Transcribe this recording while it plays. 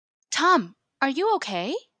Tom, are you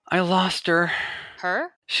okay? I lost her.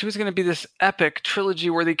 Her? She was going to be this epic,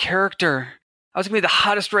 trilogy-worthy character. I was going to be the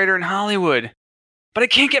hottest writer in Hollywood. But I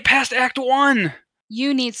can't get past Act 1!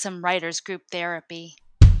 You need some writers group therapy.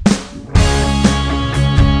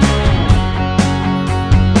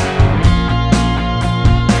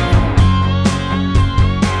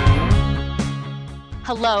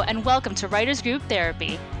 Hello and welcome to Writers Group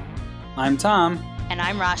Therapy. I'm Tom. And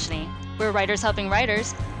I'm Roshni. We're writers helping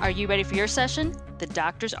writers. Are you ready for your session? The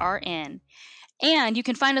doctors are in. And you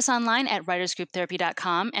can find us online at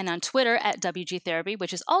writersgrouptherapy.com and on Twitter at WGTherapy,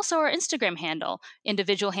 which is also our Instagram handle.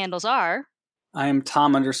 Individual handles are... I am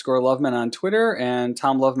Tom_Loveman on Twitter and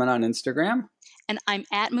Tom Loveman on Instagram. And I'm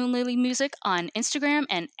at Moonlily Music on Instagram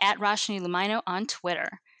and at Roshni Lumino on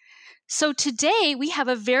Twitter. So today we have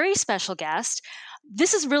a very special guest.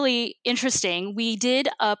 This is really interesting. We did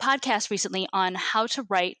a podcast recently on how to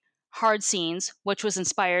write hard scenes, which was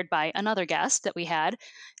inspired by another guest that we had,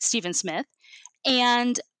 Stephen Smith.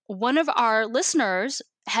 And one of our listeners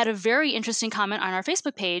had a very interesting comment on our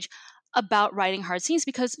Facebook page about writing hard scenes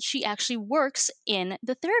because she actually works in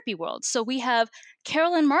the therapy world. So we have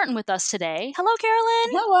Carolyn Martin with us today. Hello,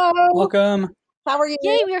 Carolyn. Hello. Welcome. How are you?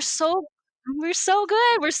 Yay, we're so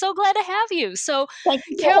good. We're so glad to have you. So, Thank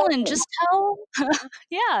you, Carolyn, just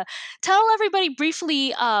tell everybody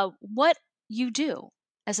briefly what you do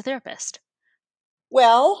as a therapist.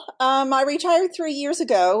 Well, I retired 3 years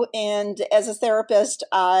ago, and as a therapist,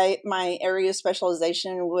 my area of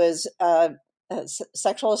specialization was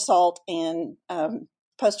sexual assault and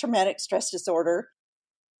post-traumatic stress disorder.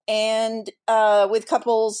 And with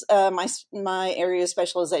couples, my area of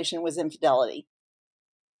specialization was infidelity.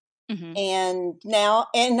 Mm-hmm. And now,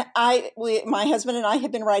 my husband and I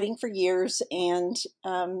have been writing for years, and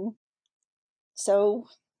so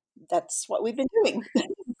that's what we've been doing.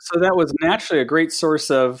 So that was naturally a great source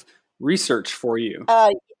of research for you,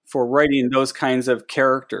 for writing those kinds of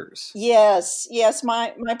characters. Yes.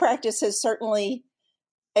 My practice has certainly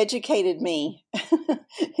educated me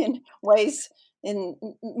in ways, in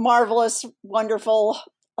marvelous, wonderful,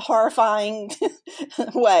 horrifying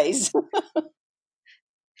ways.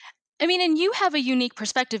 I mean, and you have a unique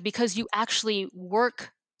perspective because you actually worked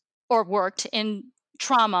in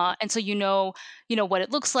trauma, and so you know what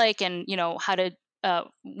it looks like, and how to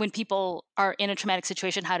when people are in a traumatic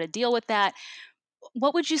situation, how to deal with that.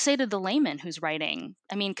 What would you say to the layman who's writing?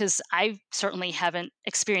 I mean, because I certainly haven't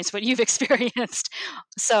experienced what you've experienced.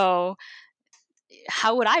 So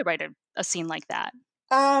how would I write a scene like that?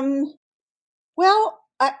 Well,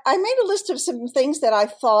 I made a list of some things that I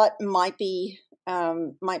thought might be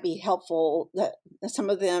helpful. That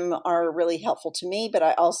some of them are really helpful to me, but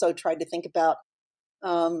I also tried to think about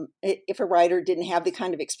if a writer didn't have the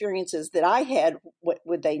kind of experiences that I had, what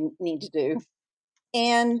would they need to do?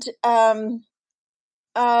 And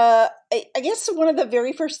I guess one of the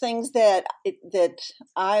very first things that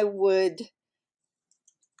I would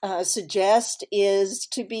suggest is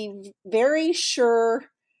to be very sure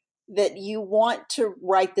that you want to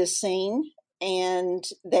write this scene, and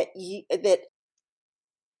that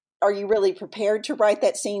are you really prepared to write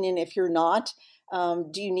that scene? And if you're not,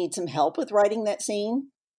 do you need some help with writing that scene?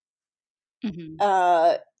 Mm-hmm.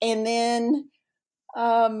 And then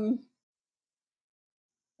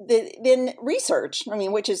research. I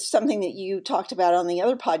mean, which is something that you talked about on the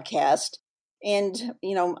other podcast. And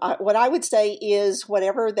what I would say is,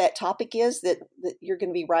 whatever that topic is that you're going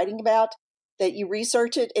to be writing about, that you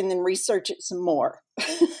research it and then research it some more.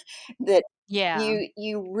 That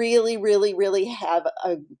you really, really, really have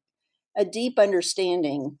a deep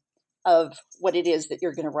understanding of what it is that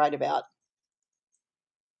you're going to write about.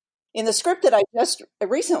 In the script that I just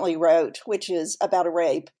recently wrote, which is about a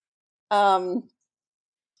rape, I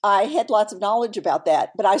had lots of knowledge about that,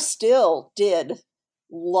 but I still did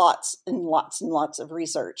lots and lots and lots of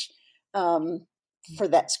research for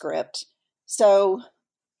that script. So,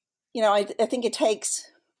 I think it takes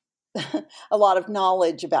a lot of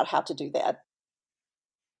knowledge about how to do that.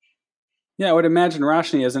 Yeah, I would imagine,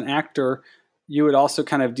 Roshni, as an actor, you would also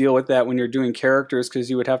kind of deal with that when you're doing characters, because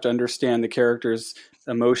you would have to understand the character's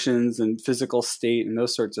emotions and physical state and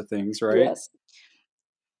those sorts of things, right?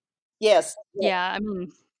 Yes. Yeah, I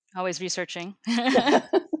mean, always researching.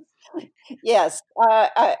 Yes.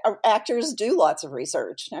 Actors do lots of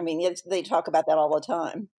research. I mean, they talk about that all the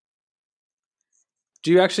time.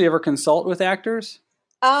 Do you actually ever consult with actors?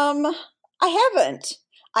 I haven't.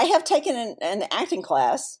 I have taken an acting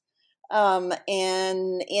class. And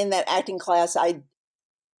in that acting class,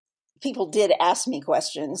 people did ask me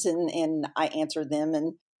questions, and I answered them,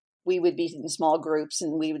 and we would be in small groups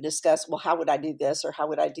and we would discuss, well, how would I do this or how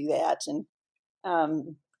would I do that? And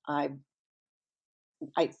I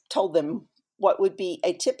told them what would be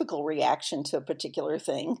a typical reaction to a particular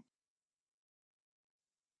thing.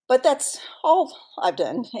 But that's all I've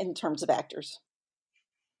done in terms of actors.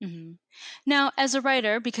 Mm-hmm. Now, as a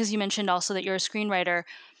writer, because you mentioned also that you're a screenwriter,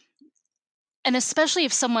 and especially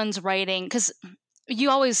if someone's writing, because they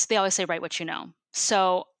always say write what you know.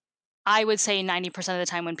 So I would say 90% of the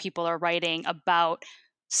time when people are writing about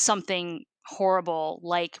something horrible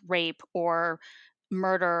like rape or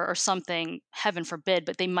murder or something, heaven forbid,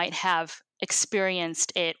 but they might have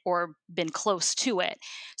experienced it or been close to it.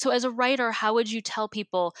 So as a writer, how would you tell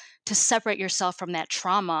people to separate yourself from that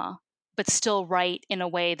trauma, but still write in a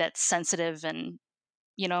way that's sensitive and,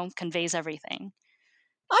 conveys everything?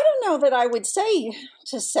 I don't know that I would say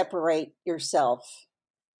to separate yourself.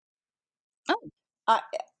 Oh. I,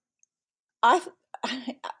 I've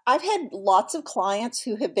I've had lots of clients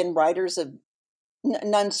who have been writers of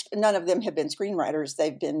none of them have been screenwriters.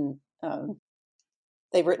 They've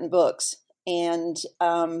written books, and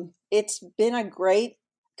it's been a great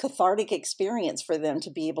cathartic experience for them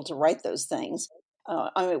to be able to write those things.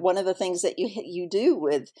 I mean, one of the things that you do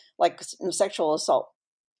with like sexual assault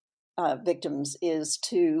victims is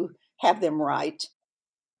to have them write,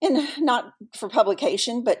 and not for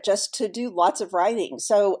publication, but just to do lots of writing.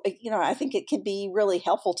 So, I think it can be really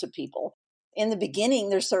helpful to people. In the beginning,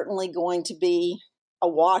 they're certainly going to be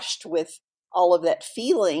awashed with all of that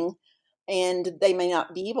feeling, and they may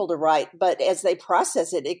not be able to write, but as they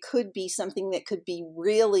process it, it could be something that could be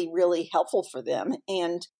really, really helpful for them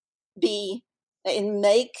and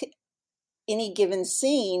make any given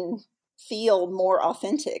scene feel more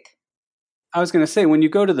authentic. I was going to say, when you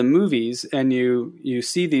go to the movies and you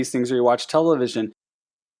see these things or you watch television,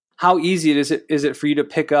 how easy is it for you to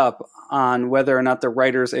pick up on whether or not the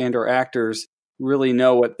writers and or actors really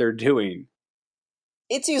know what they're doing?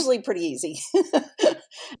 It's usually pretty easy.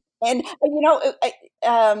 And,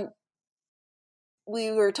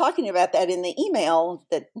 we were talking about that in the email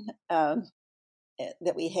that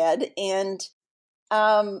we had. And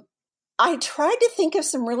I tried to think of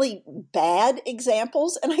some really bad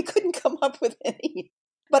examples, and I couldn't come up with any.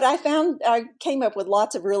 But I came up with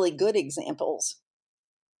lots of really good examples.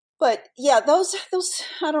 But yeah, those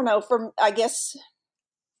I don't know. I guess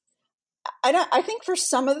I think for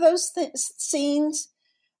some of those scenes,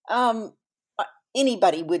 um,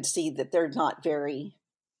 anybody would see that they're not very.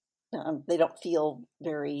 They don't feel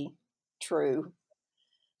very true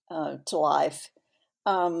to life.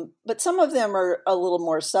 But some of them are a little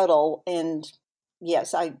more subtle, and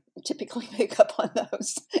yes, I typically pick up on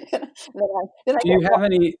those. Do you have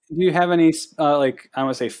any? Do you have any like, I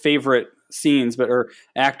want to say favorite scenes, but or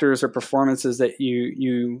actors or performances that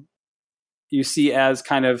you see as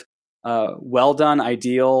kind of well done,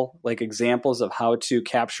 ideal, like examples of how to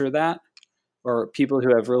capture that, or people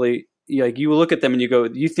who have really, like, you look at them and you go,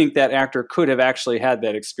 you think that actor could have actually had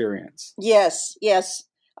that experience? Yes, yes.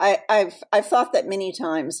 I've thought that many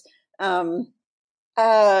times. If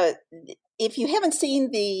you haven't seen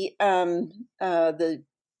the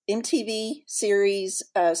MTV series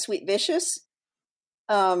Sweet Vicious,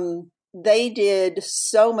 they did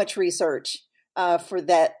so much research for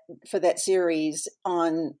that series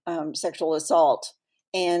on sexual assault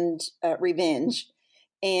and revenge,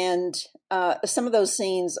 and some of those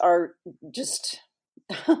scenes are just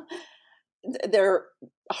they're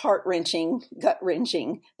heart-wrenching,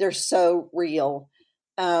 gut-wrenching. They're so real.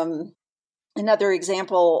 Another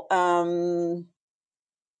example,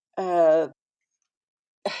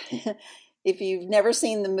 if you've never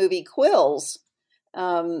seen the movie Quills,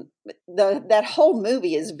 that whole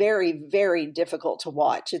movie is very, very difficult to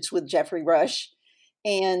watch. It's with Jeffrey Rush.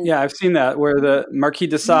 And Yeah, I've seen that, where the Marquis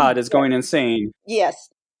de Sade is going insane. yes.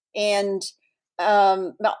 And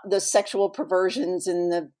the sexual perversions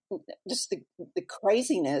and just the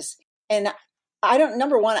craziness. And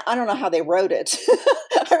number one, I don't know how they wrote it.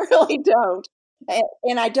 I really don't.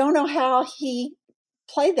 And I don't know how he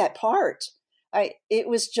played that part. It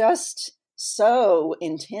was just so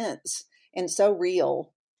intense and so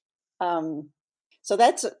real. So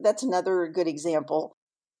that's another good example.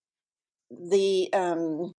 The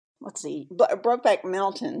let's see, Brokeback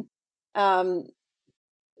Mountain.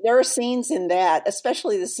 There are scenes in that,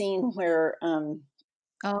 especially the scene where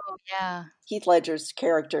Oh, yeah. Heath Ledger's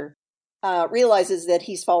character realizes that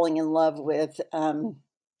he's falling in love with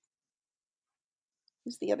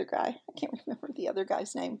who's the other guy? I can't remember the other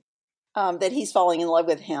guy's name. That he's falling in love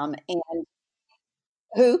with him, and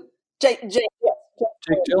who? Jake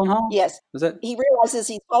Gyllenhaal? Yes. Was that? He realizes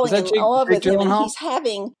he's falling in love with him, and he's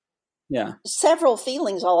having several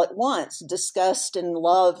feelings all at once: disgust and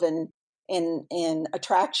love and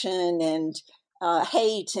attraction, and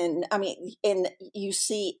hate, and and you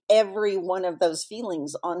see every one of those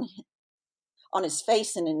feelings on his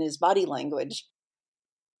face and in his body language.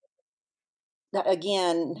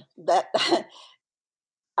 Again, that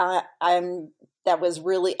that was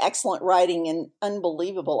really excellent writing and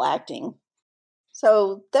unbelievable acting.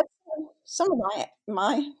 So that's some of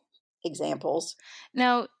my examples.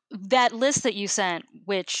 Now, that list that you sent,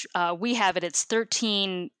 which we have it's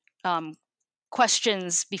 13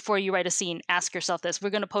 questions before you write a scene. Ask yourself this. We're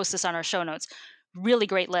going to post this on our show notes. Really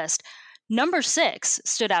great list. Number 6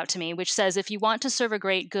 stood out to me, which says, if you want to serve a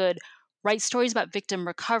great good, write stories about victim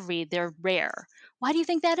recovery. They're rare. Why do you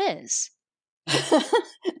think that is?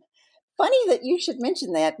 Funny that you should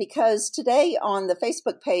mention that, because today on the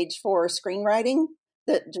Facebook page for screenwriting,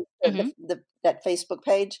 that Facebook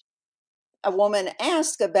page, a woman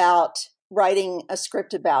asked about writing a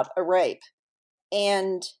script about a rape,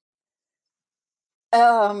 and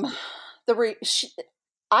I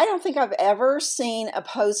don't think I've ever seen a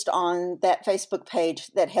post on that Facebook page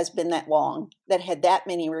that has been that long, that had that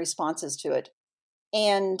many responses to it.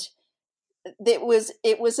 And it was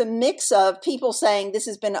a mix of people saying this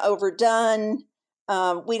has been overdone.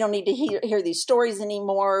 We don't need to hear these stories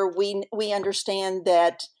anymore. We understand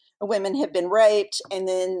that women have been raped. And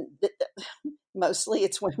then mostly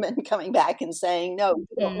it's women coming back and saying, no,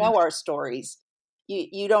 you don't know our stories.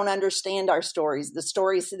 You don't understand our stories. The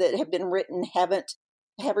stories that have been written haven't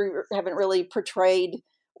really portrayed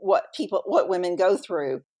what women go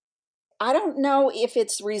through. I don't know if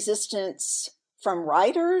it's resistance from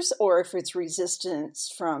writers or if it's resistance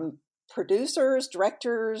from producers,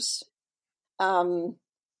 directors, for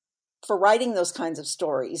writing those kinds of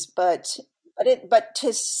stories. But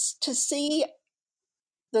to see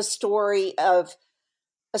the story of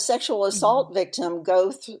a sexual assault victim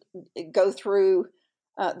go through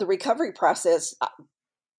the recovery process,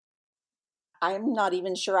 I'm not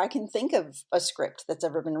even sure I can think of a script that's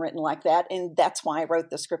ever been written like that, and that's why I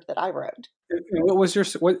wrote the script that I wrote. What was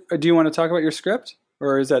what do you want to talk about your script,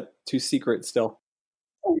 or is that too secret still?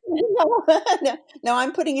 No,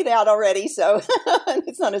 I'm putting it out already, so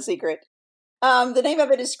it's not a secret. The name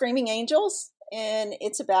of it is Screaming Angels, and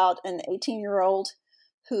it's about an 18-year-old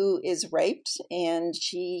who is raped, and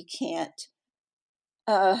she can't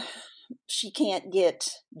get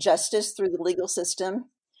justice through the legal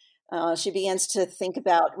system. She begins to think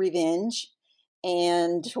about revenge,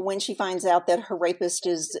 and when she finds out that her rapist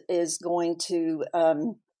is going to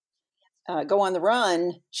go on the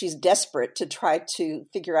run, she's desperate to try to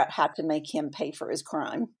figure out how to make him pay for his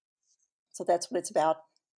crime. So that's what it's about.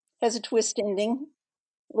 Has a twist ending.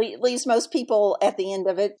 Leaves most people at the end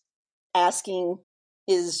of it asking,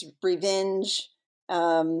 is revenge,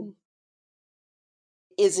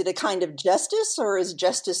 is it a kind of justice, or is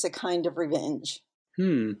justice a kind of revenge?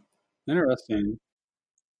 Interesting.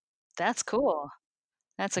 That's cool.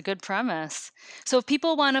 That's a good premise. So if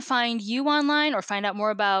people want to find you online or find out more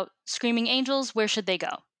about Screaming Angels, where should they go?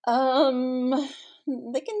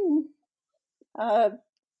 They can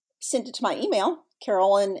send it to my email,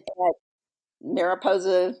 Carolyn at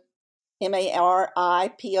Mariposa,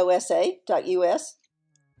 MARIPOSA.us.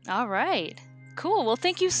 All right. Cool. Well,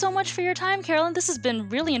 thank you so much for your time, Carolyn. This has been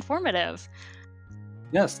really informative.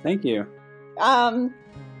 Yes, thank you.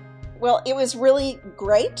 Well, it was really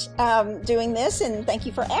great doing this, and thank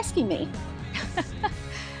you for asking me.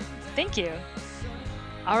 Thank you.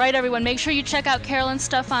 All right, everyone, make sure you check out Carolyn's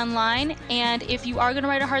stuff online. And if you are going to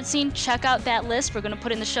write a hard scene, check out that list. We're going to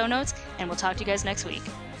put it in the show notes, and we'll talk to you guys next week.